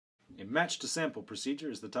match to sample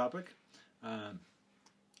procedure is the topic.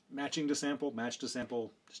 Matching to sample, match to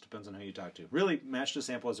sample, just depends on who you talk to. Really, match to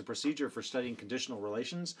sample is a procedure for studying conditional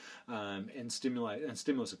relations and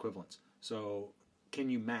stimulus equivalence. So, can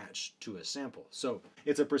you match to a sample? So,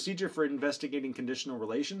 it's a procedure for investigating conditional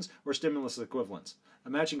relations or stimulus equivalence. A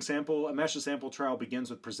match to sample trial begins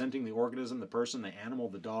with presenting the organism, the person, the animal,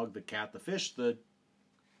 the dog, the cat, the fish,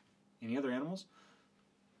 any other animals?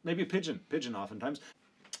 Maybe a pigeon oftentimes.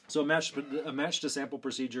 So a match to sample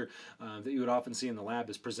procedure that you would often see in the lab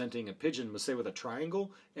is presenting a pigeon, let's say with a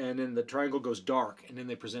triangle, and then the triangle goes dark, and then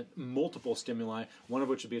they present multiple stimuli, one of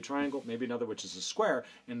which would be a triangle, maybe another which is a square,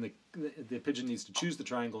 and the pigeon needs to choose the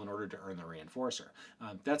triangle in order to earn the reinforcer.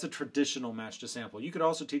 That's a traditional match to sample. You could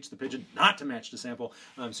also teach the pigeon not to match to sample,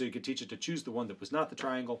 so you could teach it to choose the one that was not the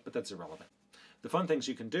triangle, but that's irrelevant. The fun things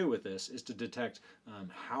you can do with this is to detect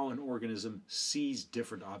how an organism sees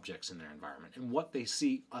different objects in their environment and what they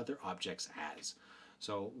see other objects as.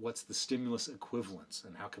 So what's the stimulus equivalence,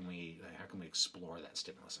 and how can we explore that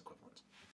stimulus equivalence?